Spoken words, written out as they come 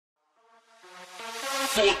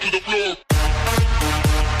fall to the floor.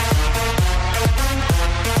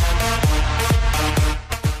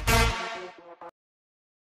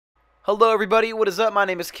 Hello everybody, what is up? My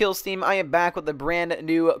name is Killsteam. I am back with a brand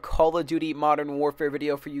new Call of Duty Modern Warfare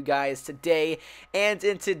video for you guys today. And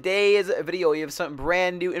in today's video, we have some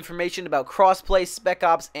brand new information about crossplay, spec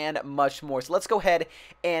ops, and much more. So let's go ahead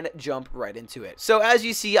and jump right into it. So as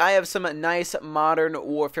you see, I have some nice Modern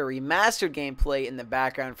Warfare Remastered gameplay in the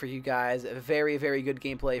background for you guys. Very, very good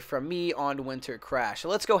gameplay from me on Winter Crash. So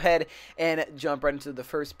let's go ahead and jump right into the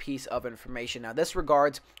first piece of information. Now this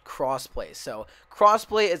regards crossplay. So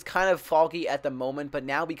crossplay is kind of foggy at the moment, but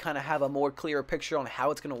now we kind of have a more clear picture on how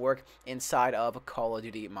it's going to work inside of Call of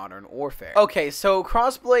Duty Modern Warfare. Okay, so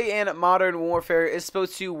crossplay in Modern Warfare is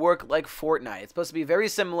supposed to work like Fortnite. It's supposed to be very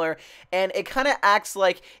similar, and it kind of acts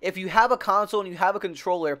like if you have a console and you have a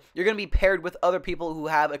controller, you're going to be paired with other people who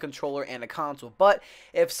have a controller and a console. But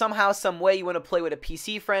if somehow, some way you want to play with a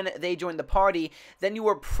PC friend, they join the party, then you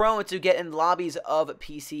are prone to get in lobbies of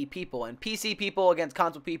PC people. And PC people against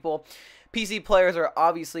console people, PC players are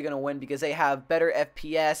obviously going to win because they have better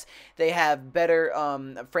FPS, they have better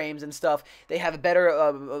frames and stuff, they have a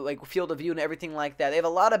better like field of view and everything like that. They have a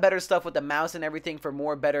lot of better stuff with the mouse and everything for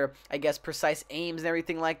more better, I guess, precise aims and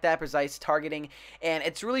everything like that, precise targeting, and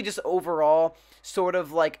it's really just overall sort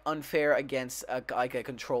of like unfair against like a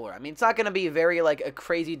controller. I mean, it's not going to be very like a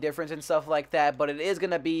crazy difference and stuff like that, but it is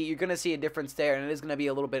going to be, you're going to see a difference there, and it is going to be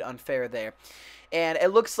a little bit unfair there. And it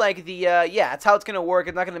looks like the, yeah, that's how it's going to work.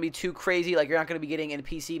 It's not going to be too crazy. Like, you're not going to be getting in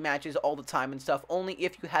PC matches all the time and stuff, only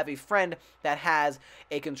if you have a friend that has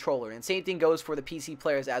a controller. And same thing goes for the PC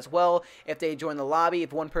players as well. If they join the lobby,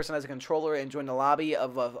 if one person has a controller and join the lobby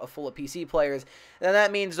of full of PC players, then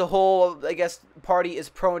that means the whole, I guess, party is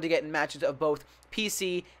prone to get in matches of both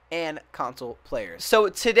PC and console players. So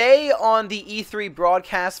today on the E3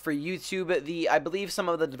 broadcast for YouTube, I believe some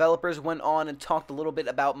of the developers went on and talked a little bit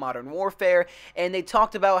about Modern Warfare, and they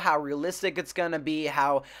talked about how realistic it's gonna be,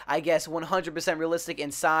 how, I guess, 100% realistic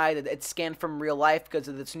inside. It's scanned from real life because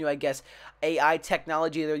of this new, I guess, AI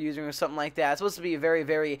technology they're using or something like that. It's supposed to be very,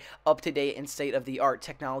 very up-to-date and state-of-the-art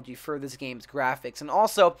technology for this game's graphics. And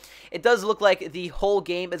also, it does look like the whole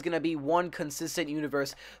game is gonna be one consistent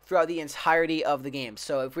universe throughout the entirety of the game.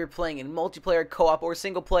 So if we're playing in multiplayer, co-op, or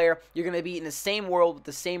single player, you're going to be in the same world with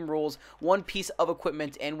the same rules. One piece of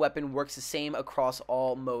equipment and weapon works the same across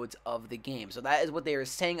all modes of the game. So that is what they are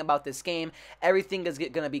saying about this game. Everything is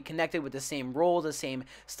going to be connected with the same rules, the same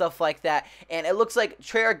stuff like that. And it looks like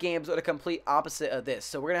Treyarch games are the complete opposite of this.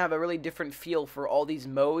 So we're going to have a really different feel for all these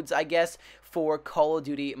modes, I guess, for Call of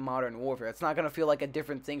Duty Modern Warfare. It's not going to feel like a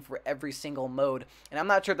different thing for every single mode, and I'm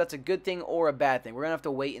not sure if that's a good thing or a bad thing. We're going to have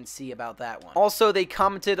to wait and see about that one. Also, they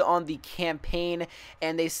commented on the campaign,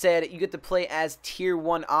 and they said you get to play as Tier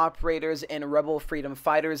 1 operators and Rebel Freedom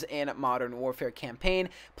Fighters in Modern Warfare campaign.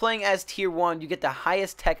 Playing as Tier 1, you get the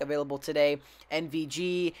highest tech available today,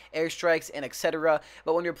 NVG, airstrikes, and etc.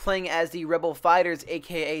 But when you're playing as the Rebel Fighters,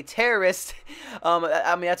 aka terrorists,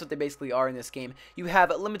 I mean, that's what they basically are in this game, you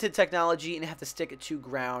have limited technology and have to stick to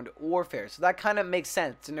ground warfare. So that kind of makes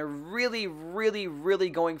sense, and they're really, really, really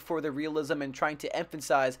going for the realism and trying to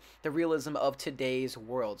emphasize the realism of today's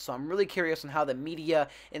world. So I'm really curious on how the media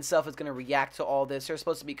and stuff is going to react to all this. There's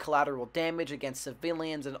supposed to be collateral damage against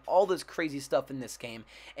civilians and all this crazy stuff in this game,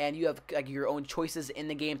 and you have like your own choices in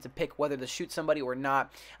the game to pick whether to shoot somebody or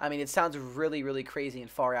not. I mean, it sounds really, really crazy and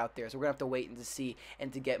far out there, so we're gonna have to wait and to see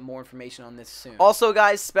and to get more information on this soon. Also,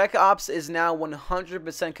 guys, Spec Ops is now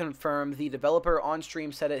 100% confirmed. The developer on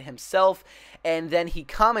stream said it himself, and then he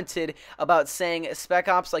commented about saying Spec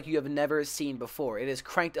Ops like you have never seen before. It is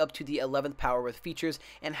cranked up to the 11th power with features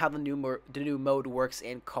and how the new mode works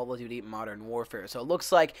in Call of Duty Modern Warfare. So it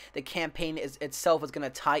looks like the campaign itself is going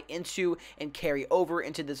to tie into and carry over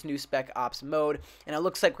into this new Spec Ops mode, and it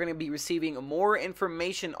looks like we're going to be receiving more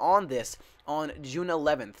information on this on June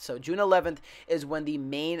 11th. So June 11th is when the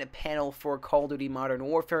main panel for Call of Duty Modern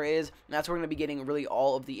Warfare is, and that's where we're going to be getting really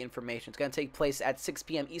all of the information. It's going to take place at 6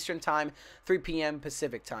 p.m. Eastern Time, 3 p.m.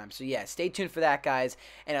 Pacific Time. So yeah, stay tuned for that, guys.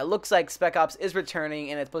 And it looks like Spec Ops is returning,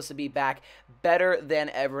 and it's supposed to be back better than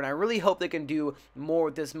ever. And I really hope they can do more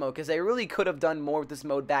with this mode, because they really could have done more with this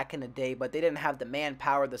mode back in the day, but they didn't have the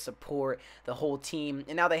manpower, the support, the whole team,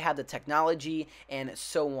 and now they have the technology and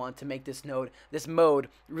so on to make this mode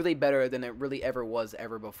really better than it really ever was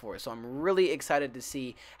before. So I'm really excited to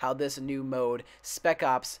see how this new mode, Spec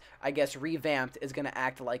Ops, I guess revamped, is going to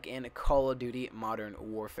act like in Call of Duty Modern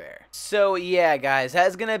Warfare. So yeah, guys,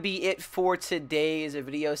 that's going to be it for today's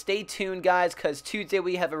video. Stay tuned, guys, because Tuesday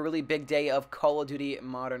we have a really big day of Call of Duty Duty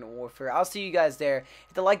Modern Warfare. I'll see you guys there.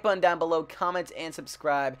 Hit the like button down below, comment, and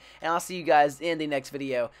subscribe, and I'll see you guys in the next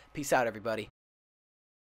video. Peace out, everybody.